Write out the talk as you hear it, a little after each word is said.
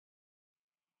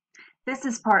This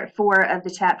is part 4 of the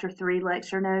chapter 3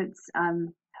 lecture notes.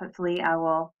 Hopefully I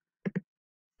will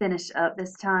finish up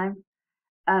this time.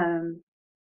 Um,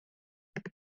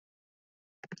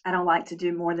 I don't like to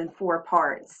do more than 4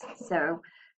 parts, so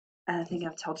I think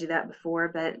I've told you that before.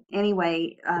 But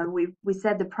anyway, we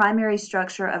said the primary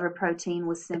structure of a protein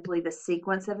was simply the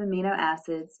sequence of amino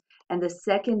acids, and the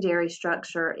secondary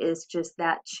structure is just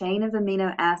that chain of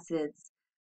amino acids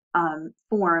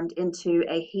formed into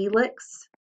a helix,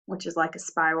 which is like a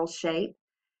spiral shape,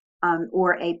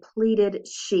 or a pleated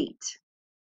sheet.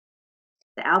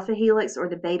 The alpha helix or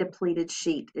the beta pleated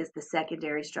sheet is the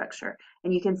secondary structure.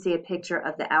 And you can see a picture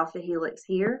of the alpha helix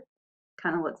here.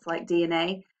 Kind of looks like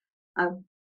DNA.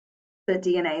 But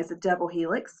DNA is a double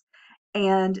helix.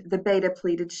 And the beta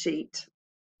pleated sheet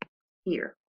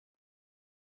here.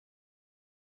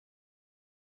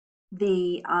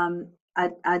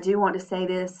 I do want to say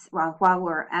this while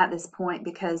we're at this point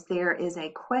because there is a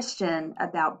question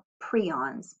about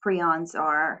prions. Prions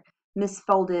are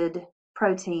misfolded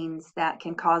proteins that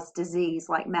can cause disease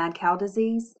like mad cow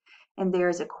disease. And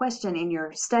there's a question in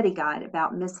your study guide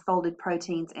about misfolded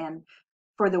proteins. And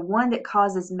for the one that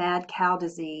causes mad cow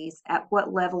disease, at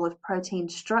what level of protein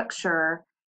structure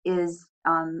is,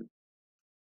 you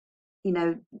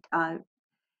know, uh,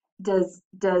 does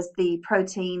the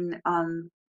protein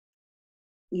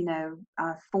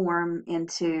form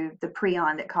into the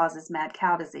prion that causes mad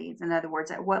cow disease? In other words,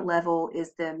 at what level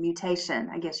is the mutation,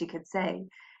 I guess you could say?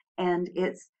 And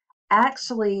it's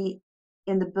actually,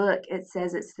 in the book, it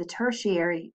says it's the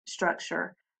tertiary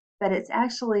structure, but it's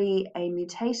actually a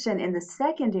mutation in the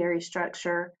secondary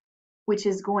structure, which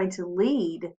is going to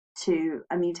lead to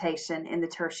a mutation in the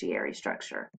tertiary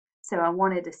structure. So I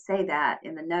wanted to say that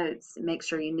in the notes and make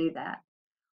sure you knew that.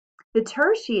 The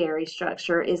tertiary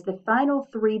structure is the final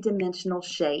three-dimensional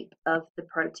shape of the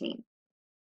protein.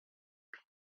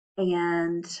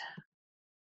 And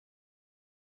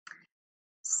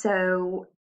so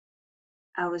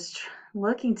I was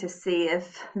looking to see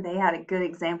if they had a good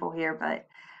example here, but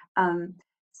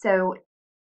so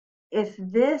if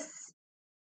this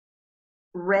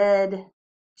red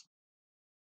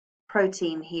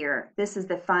protein here, this is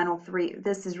the final three,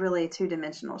 this is really a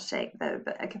two-dimensional shape though,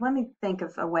 but okay, let me think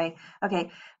of a way.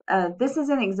 Okay, this is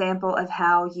an example of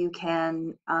how you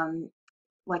can,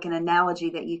 like an analogy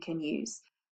that you can use.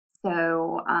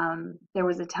 So there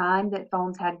was a time that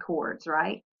phones had cords,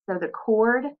 right? So the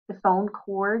cord, the phone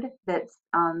cord that's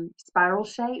spiral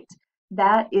shaped,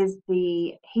 that is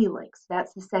the helix.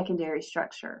 That's the secondary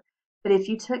structure. But if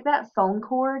you took that phone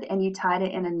cord and you tied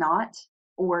it in a knot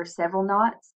or several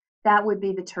knots, that would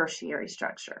be the tertiary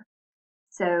structure.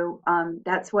 So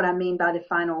that's what I mean by the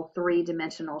final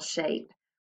three-dimensional shape.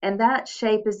 And that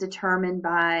shape is determined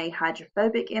by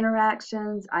hydrophobic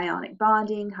interactions, ionic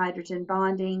bonding, hydrogen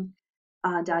bonding,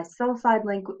 disulfide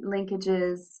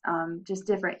linkages, just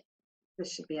different.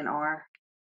 This should be an R.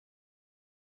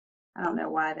 I don't know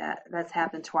why that's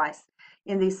happened twice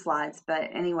in these slides, but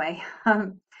anyway,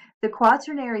 the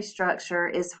quaternary structure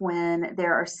is when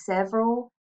there are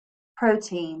several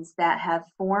proteins that have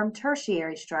formed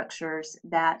tertiary structures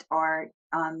that are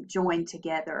joined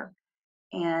together.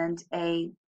 And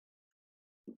a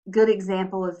good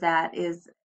example of that is,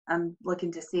 I'm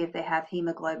looking to see if they have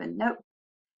hemoglobin. Nope.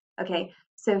 Okay,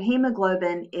 so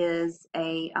hemoglobin is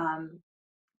a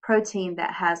protein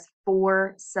that has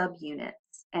 4 subunits,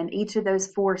 and each of those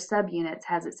 4 subunits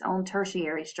has its own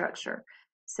tertiary structure.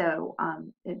 So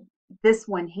this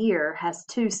one here has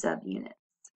 2 subunits.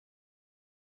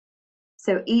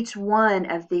 So each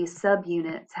one of these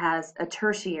subunits has a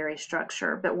tertiary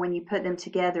structure, but when you put them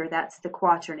together, that's the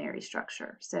quaternary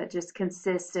structure. So it just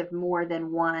consists of more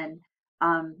than one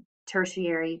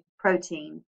tertiary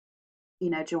protein,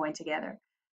 joined together.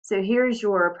 So here's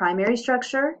your primary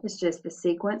structure. It's just the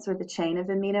sequence or the chain of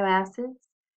amino acids.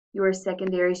 Your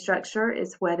secondary structure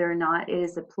is whether or not it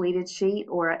is a pleated sheet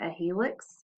or a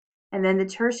helix. And then the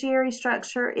tertiary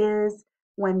structure is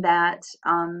when that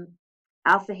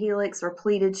alpha helix or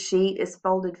pleated sheet is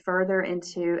folded further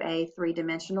into a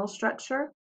three-dimensional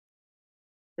structure,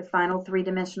 the final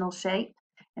three-dimensional shape.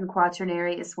 And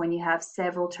quaternary is when you have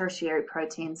several tertiary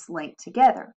proteins linked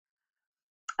together.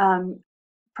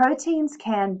 Proteins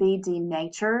can be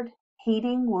denatured.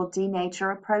 Heating will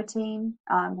denature a protein.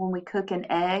 When we cook an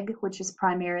egg, which is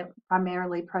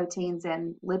primarily proteins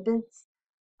and lipids,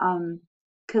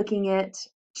 cooking it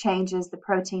changes the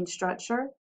protein structure.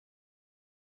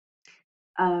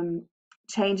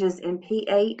 Changes in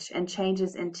pH and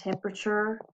changes in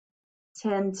temperature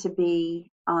tend to be,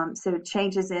 so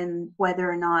changes in whether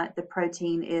or not the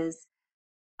protein is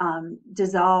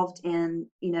dissolved in,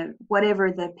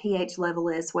 whatever the pH level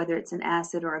is, whether it's an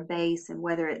acid or a base, and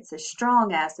whether it's a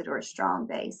strong acid or a strong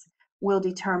base, will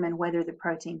determine whether the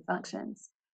protein functions.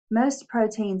 Most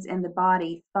proteins in the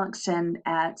body function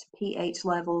at pH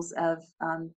levels of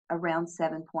around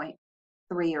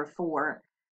 7.3 or 4,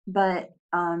 but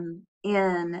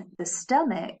in the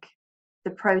stomach,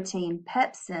 the protein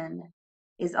pepsin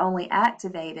is only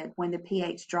activated when the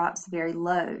pH drops very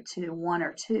low to 1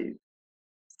 or 2.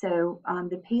 So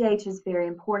the pH is very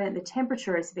important. The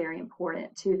temperature is very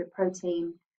important to the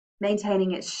protein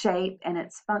maintaining its shape and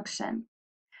its function.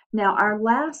 Now, our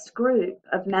last group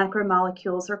of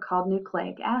macromolecules are called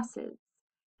nucleic acids.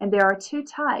 And there are two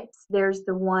types. There's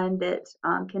the one that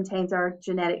contains our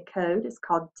genetic code. It's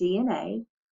called DNA,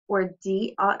 or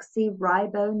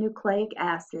deoxyribonucleic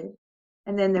acid.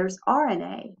 And then there's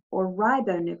RNA, or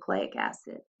ribonucleic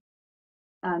acid.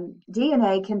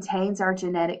 DNA contains our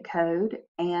genetic code,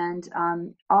 and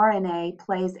RNA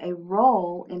plays a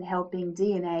role in helping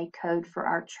DNA code for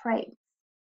our traits.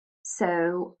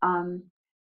 So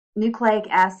nucleic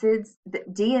acids, the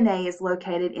DNA is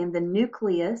located in the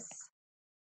nucleus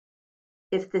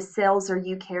if the cells are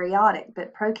eukaryotic,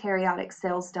 but prokaryotic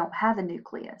cells don't have a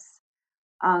nucleus.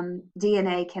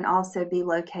 DNA can also be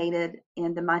located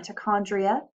in the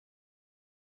mitochondria,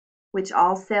 which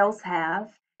all cells have,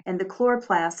 and the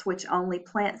chloroplast, which only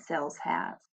plant cells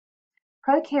have.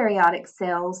 Prokaryotic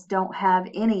cells don't have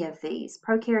any of these.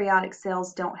 Prokaryotic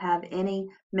cells don't have any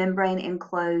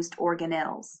membrane-enclosed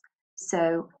organelles.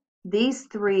 So these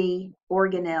three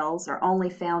organelles are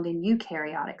only found in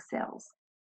eukaryotic cells.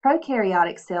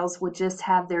 Prokaryotic cells would just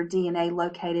have their DNA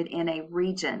located in a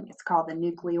region. It's called the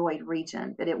nucleoid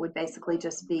region, but it would basically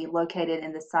just be located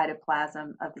in the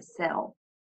cytoplasm of the cell.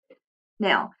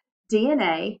 Now,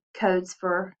 DNA codes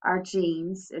for our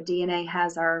genes. DNA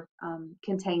has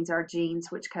contains our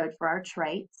genes, which code for our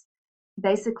traits.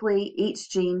 Basically, each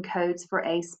gene codes for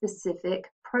a specific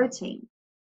protein.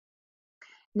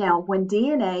 Now, when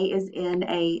DNA is in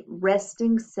a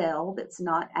resting cell that's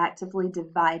not actively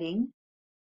dividing,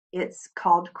 it's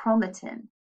called chromatin.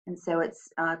 And so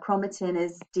chromatin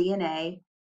is DNA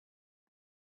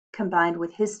combined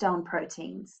with histone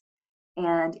proteins.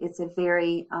 And it's a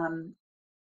very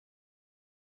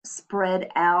spread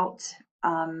out,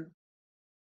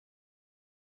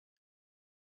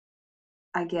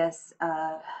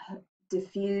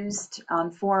 diffused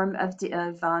form of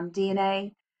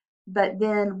DNA. But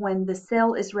then when the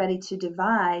cell is ready to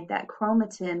divide, that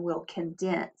chromatin will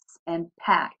condense and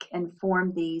pack and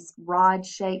form these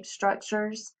rod-shaped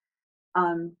structures.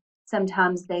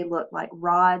 Sometimes they look like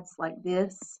rods like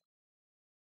this.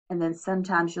 And then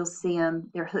sometimes you'll see them,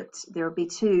 they're hooked, there'll be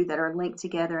two that are linked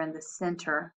together in the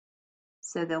center,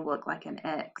 so they'll look like an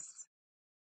X.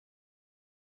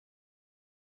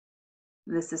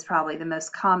 This is probably the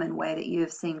most common way that you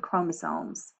have seen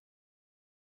chromosomes,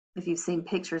 if you've seen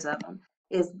pictures of them,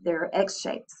 is they're X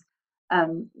shapes.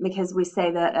 Because we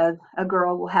say that a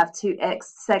girl will have two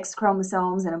X sex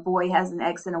chromosomes and a boy has an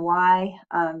X and a Y.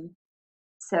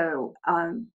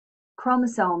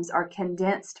 Chromosomes are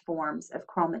condensed forms of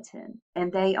chromatin,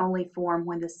 and they only form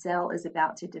when the cell is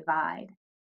about to divide.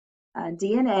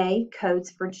 DNA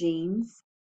codes for genes,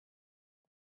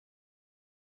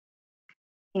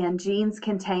 and genes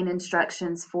contain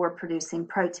instructions for producing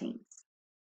proteins.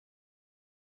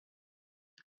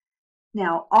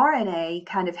 Now, RNA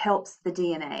kind of helps the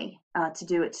DNA to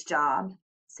do its job.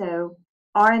 So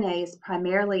RNA is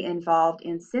primarily involved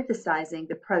in synthesizing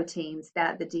the proteins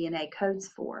that the DNA codes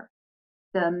for.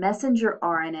 The messenger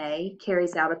RNA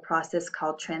carries out a process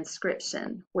called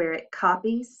transcription, where it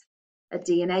copies a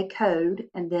DNA code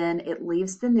and then it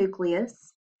leaves the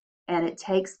nucleus and it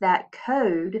takes that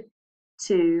code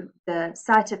to the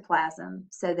cytoplasm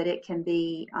so that it can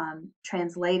be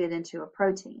translated into a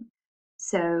protein.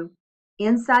 So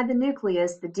inside the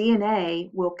nucleus, the DNA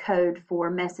will code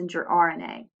for messenger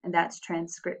RNA, and that's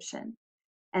transcription.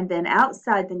 And then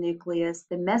outside the nucleus,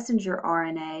 the messenger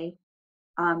RNA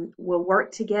will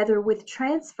work together with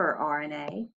transfer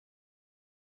RNA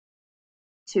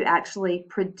to actually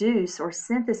produce or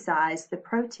synthesize the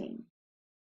protein.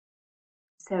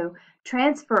 So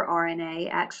transfer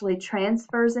RNA actually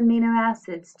transfers amino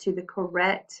acids to the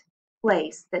correct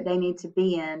place that they need to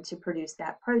be in to produce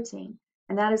that protein,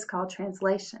 and that is called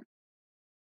translation.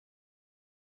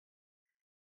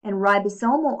 And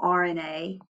ribosomal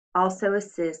RNA also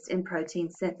assists in protein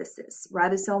synthesis.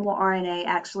 Ribosomal RNA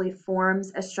actually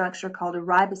forms a structure called a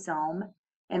ribosome,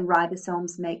 and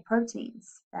ribosomes make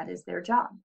proteins. That is their job.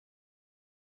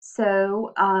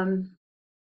 So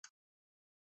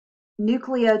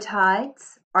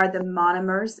nucleotides are the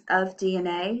monomers of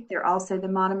DNA. They're also the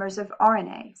monomers of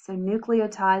RNA. So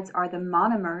nucleotides are the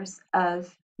monomers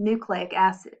of nucleic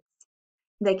acids.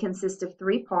 They consist of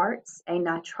three parts: a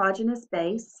nitrogenous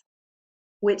base,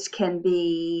 which can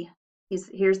be,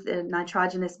 here's the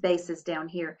nitrogenous bases down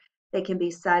here. They can be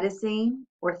cytosine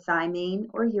or thymine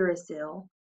or uracil,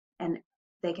 and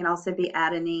they can also be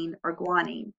adenine or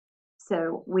guanine.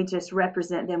 So we just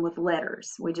represent them with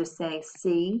letters. We just say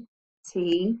C,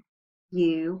 T,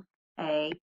 U,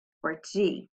 A, or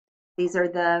G. These are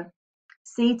the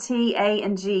C, T, A,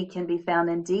 and G can be found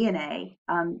in DNA,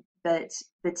 but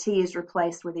the T is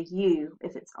replaced with a U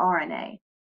if it's RNA.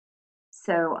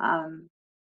 So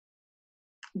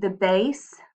the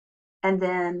base, and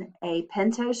then a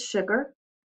pentose sugar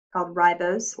called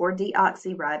ribose or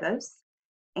deoxyribose,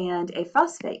 and a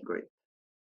phosphate group.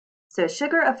 So a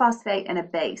sugar, a phosphate, and a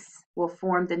base will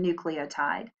form the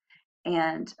nucleotide,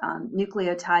 and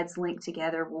nucleotides linked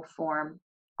together will form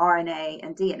RNA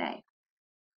and DNA.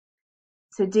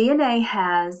 So DNA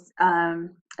has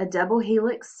a double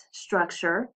helix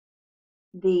structure.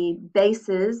 The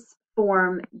bases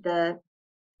form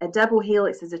a double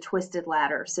helix is a twisted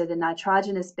ladder. So the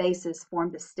nitrogenous bases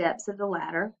form the steps of the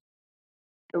ladder,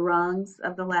 the rungs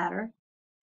of the ladder,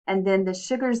 and then the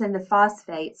sugars and the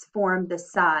phosphates form the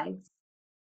sides.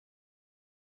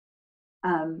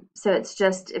 So it's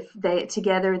just, if they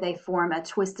together they form a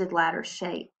twisted ladder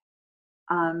shape.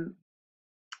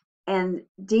 And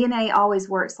DNA always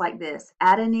works like this.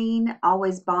 Adenine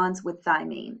always bonds with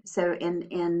thymine. So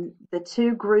in the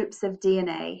two groups of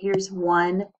DNA, here's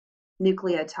one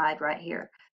nucleotide right here.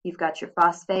 You've got your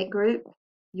phosphate group,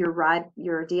 your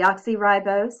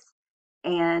deoxyribose,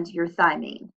 and your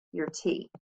thymine, your T.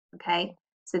 Okay,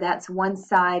 so that's one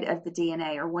side of the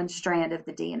DNA, or one strand of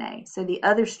the DNA. So the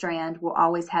other strand will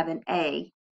always have an A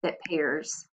that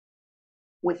pairs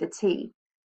with a T.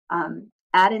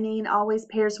 Adenine always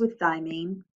pairs with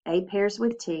thymine, A pairs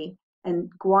with T,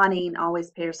 and guanine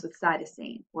always pairs with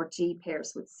cytosine, or G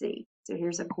pairs with C. So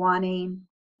here's a guanine,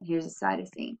 and here's a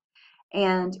cytosine.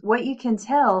 And what you can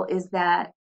tell is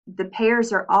that the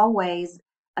pairs are always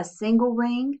a single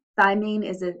ring. Thymine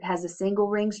has a single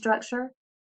ring structure,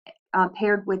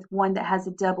 paired with one that has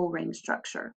a double ring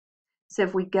structure. So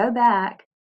if we go back,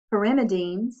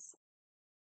 pyrimidines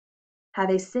have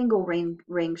a single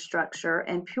ring structure,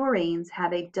 and purines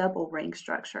have a double ring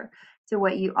structure. So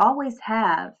what you always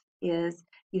have is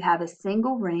you have a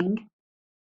single ring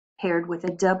paired with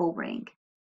a double ring.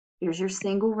 Here's your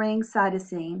single ring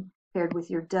cytosine paired with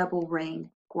your double ring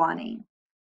guanine.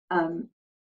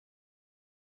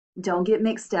 Don't get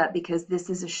mixed up, because this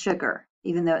is a sugar.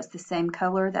 Even though it's the same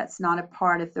color, that's not a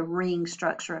part of the ring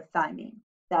structure of thymine.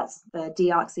 That's the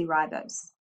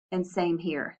deoxyribose. And same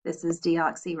here, this is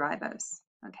deoxyribose.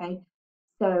 Okay,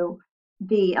 so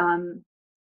the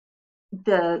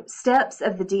steps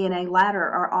of the DNA ladder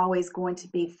are always going to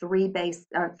be three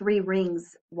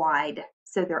rings wide,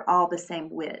 so they're all the same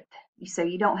width. So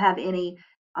you don't have any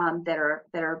that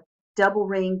are double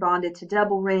ring bonded to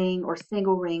double ring, or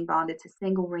single ring bonded to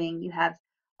single ring. You have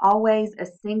always a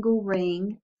single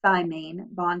ring thymine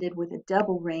bonded with a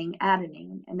double ring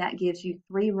adenine, and that gives you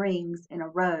three rings in a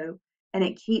row, and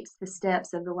it keeps the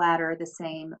steps of the ladder the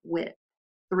same width,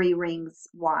 three rings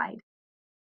wide.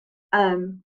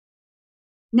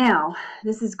 Now,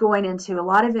 this is going into a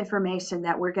lot of information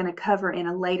that we're going to cover in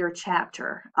a later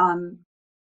chapter,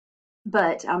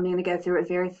 but I'm going to go through it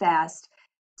very fast.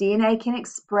 DNA can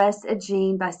express a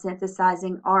gene by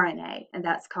synthesizing RNA, and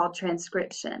that's called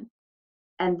transcription.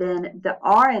 And then the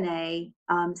RNA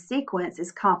sequence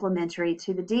is complementary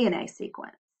to the DNA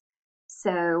sequence.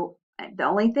 So the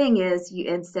only thing is,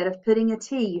 instead of putting a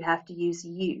T, you have to use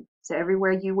U. So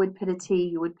everywhere you would put a T,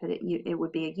 you would put it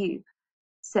would be a U.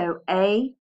 So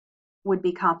A would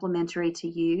be complementary to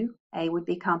U, A would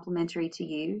be complementary to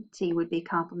U, T would be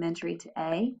complementary to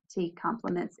A, T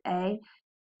complements A,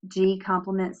 G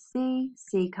complements C,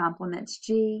 C complements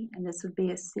G, and this would be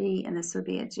a C, and this would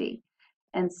be a G.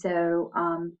 And so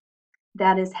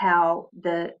that is how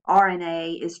the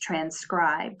RNA is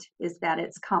transcribed, is that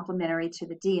it's complementary to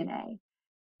the DNA.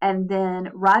 And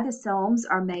then ribosomes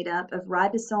are made up of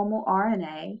ribosomal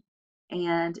RNA,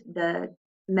 and the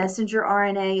messenger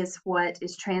RNA is what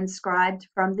is transcribed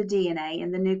from the DNA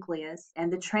in the nucleus,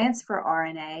 and the transfer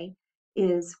RNA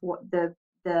is what the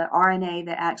RNA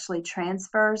that actually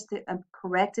transfers the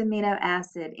correct amino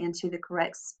acid into the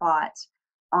correct spot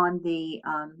on the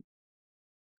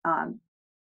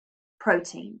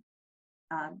protein.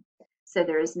 So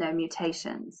there is no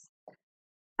mutations.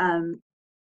 And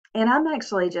I'm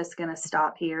actually just going to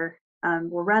stop here.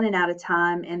 We're running out of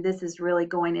time, and this is really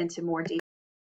going into more detail